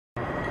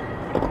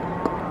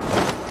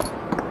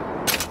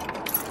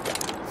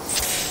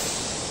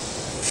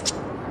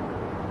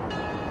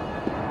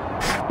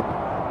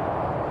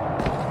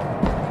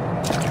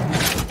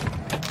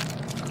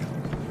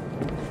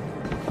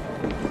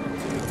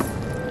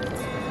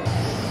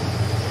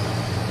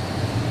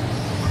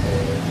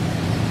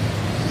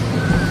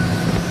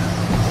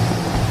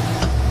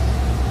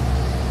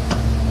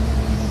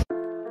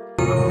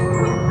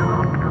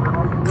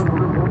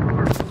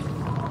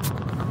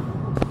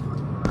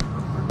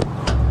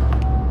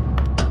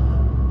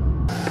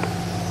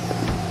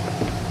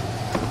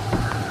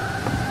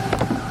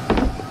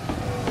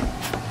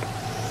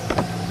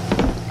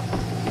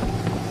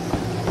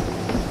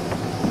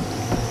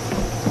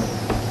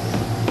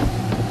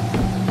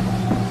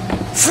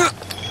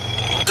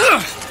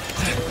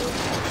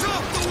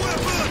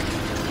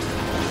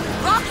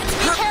Rockets,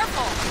 be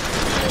careful!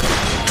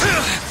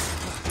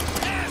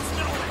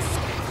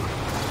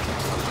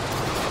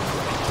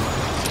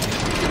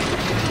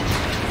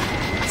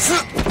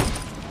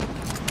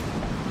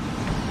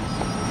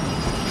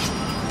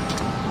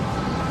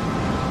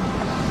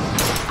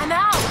 I'm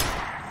out!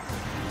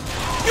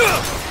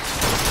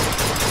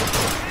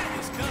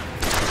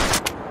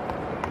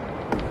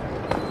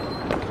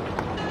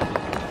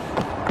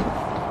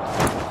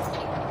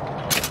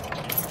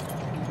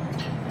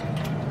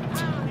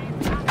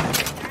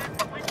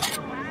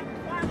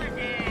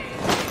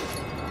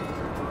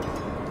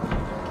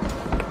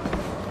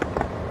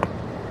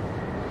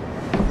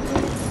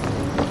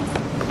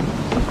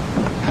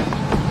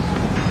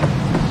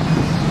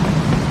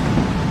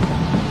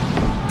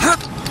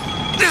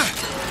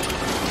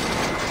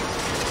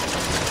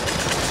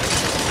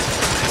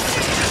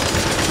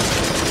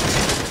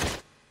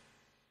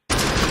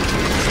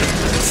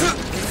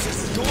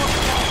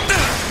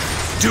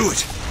 Do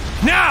it!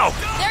 Now!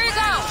 There you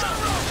go!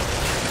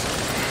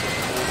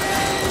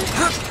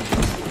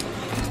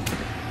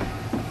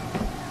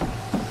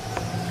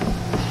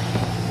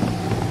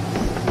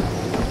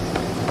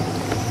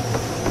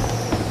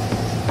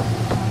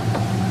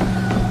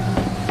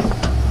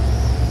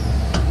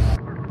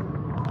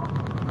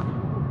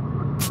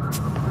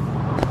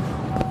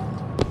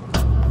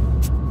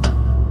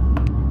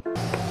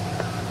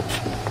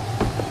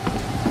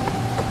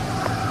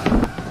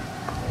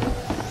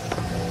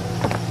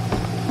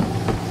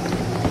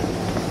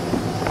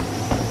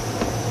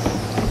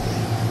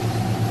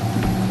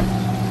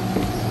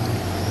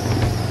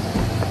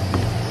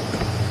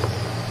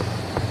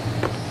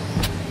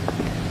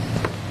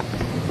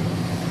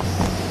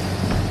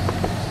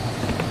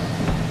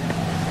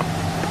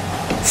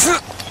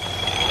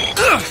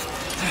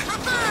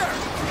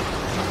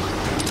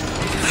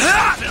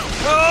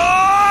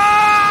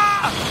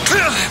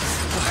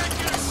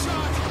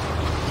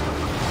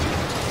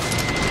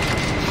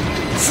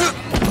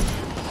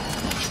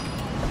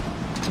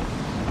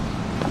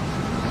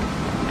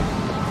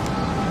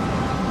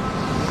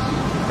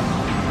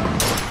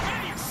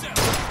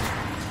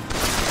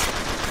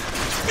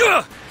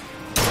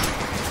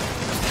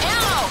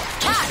 Ammo!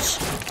 Catch!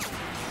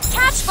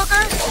 Catch,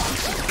 Booker!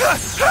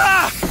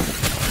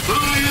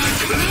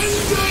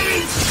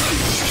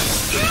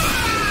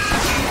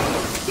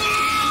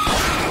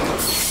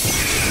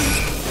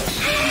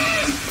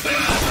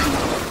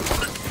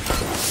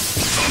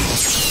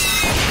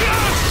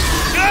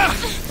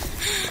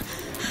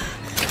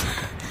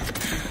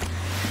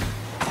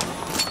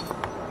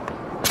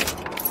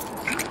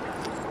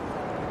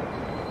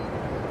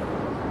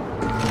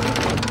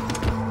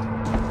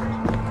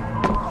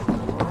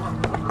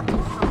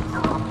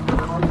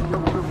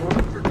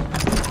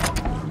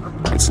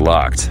 It's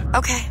locked.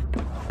 Okay.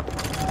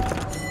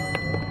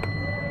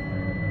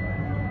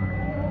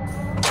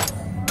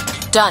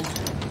 Done.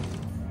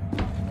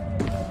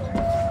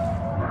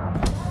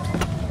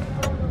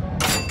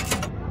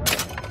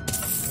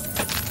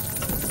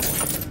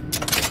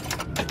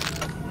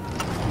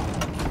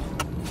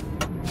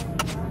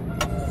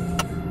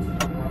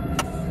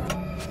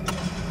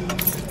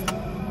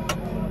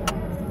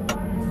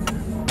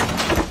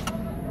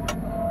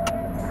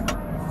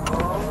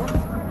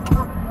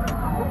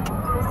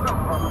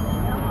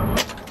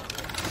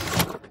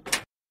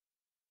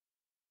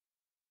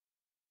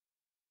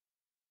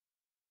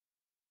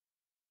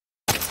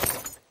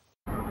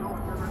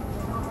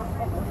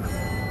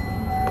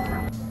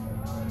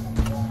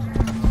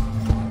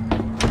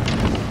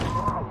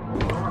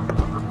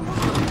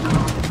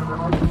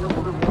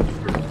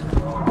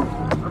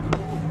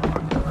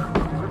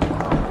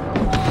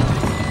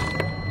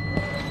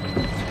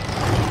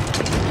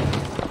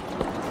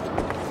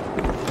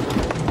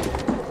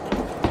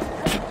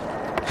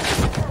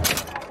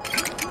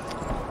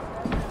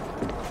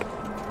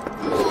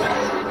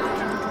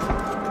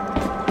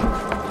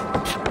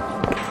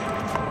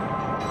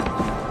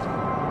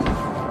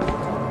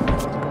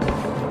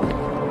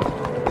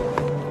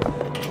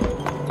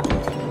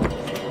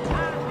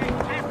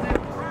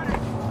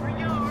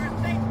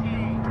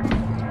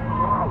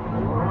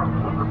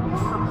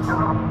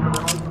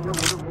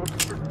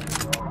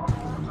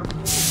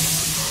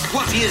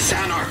 What is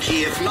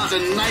anarchy if not a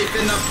knife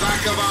in the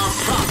back of our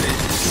prophet?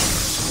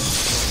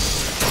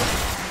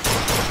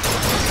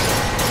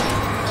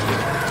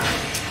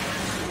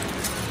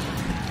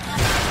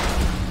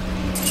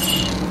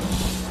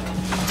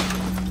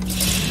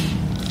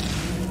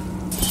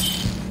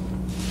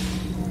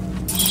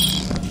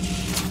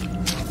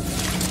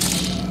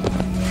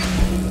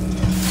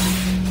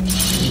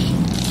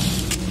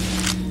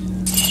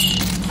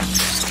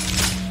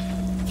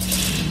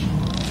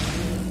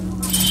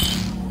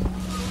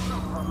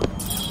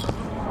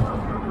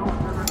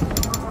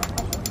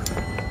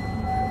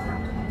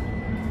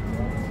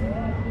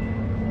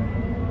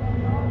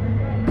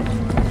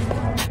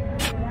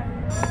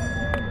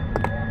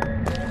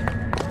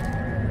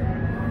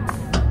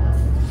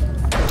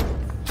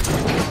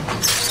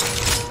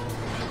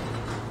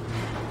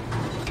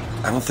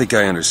 I don't think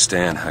I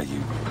understand how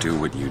you do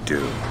what you do.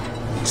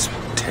 These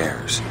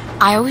tears.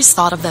 I always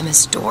thought of them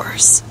as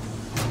doors.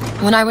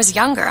 When I was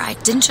younger, I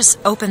didn't just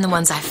open the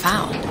ones I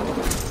found.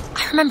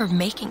 I remember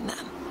making them.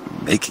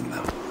 Making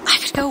them? I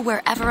could go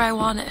wherever I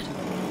wanted.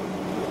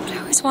 But I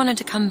always wanted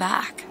to come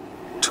back.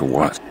 To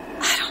what?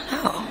 I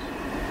don't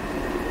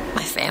know.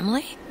 My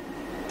family?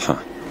 Huh.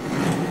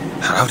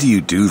 How do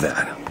you do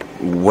that?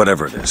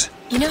 Whatever it is.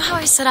 You know how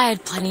I said I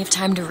had plenty of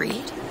time to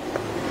read?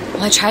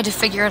 Well, I tried to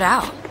figure it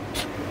out.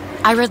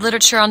 I read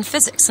literature on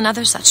physics and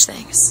other such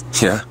things.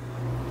 Yeah?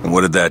 And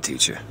what did that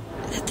teach you?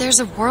 That there's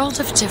a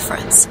world of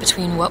difference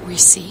between what we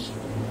see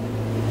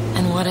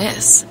and what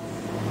is.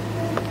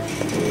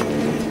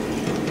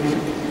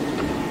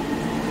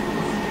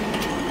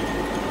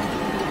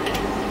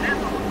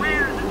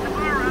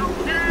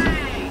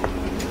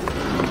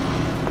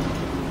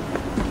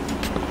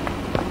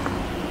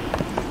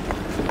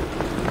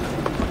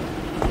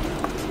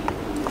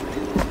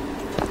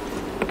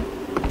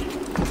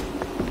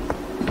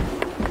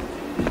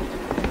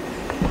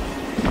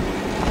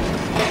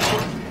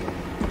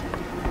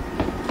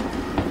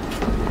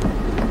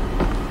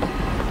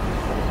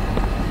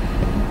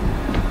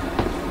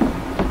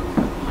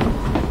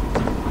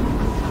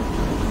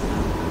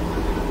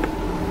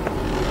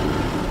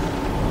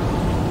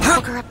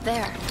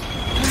 There.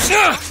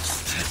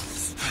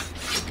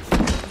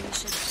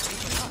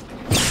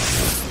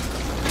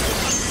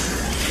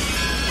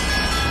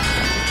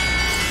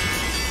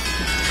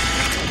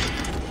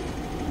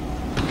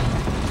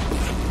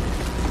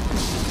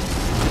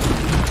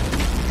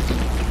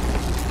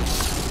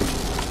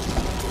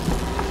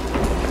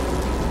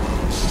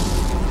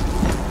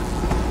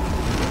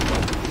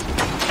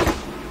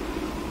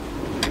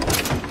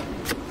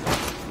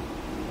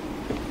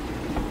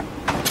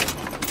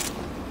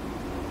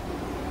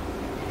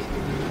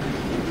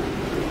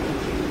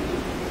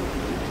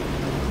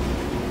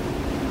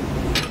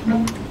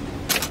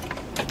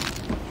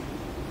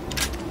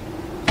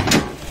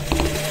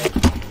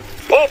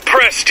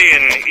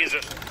 Preston is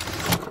a...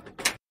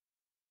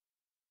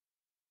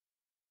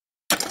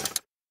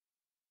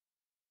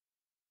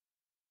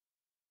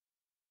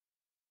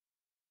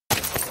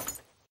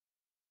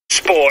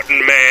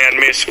 sporting man,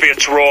 Miss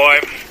Fitzroy.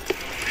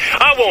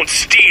 I won't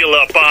steal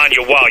up on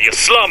you while you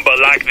slumber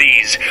like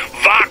these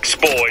Vox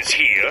boys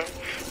here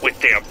with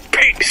their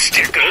pig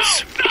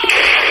stickers.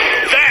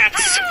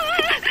 That's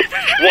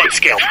one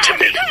scalp to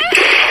me.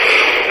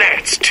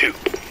 That's two.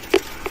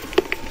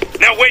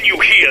 Now when you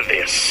hear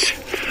this,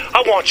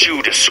 I want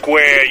you to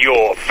square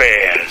your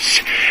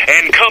affairs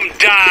and come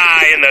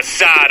die in the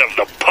side of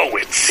the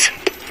poets.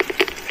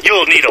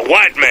 You'll need a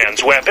white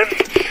man's weapon.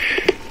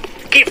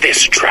 Give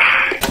this a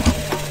try.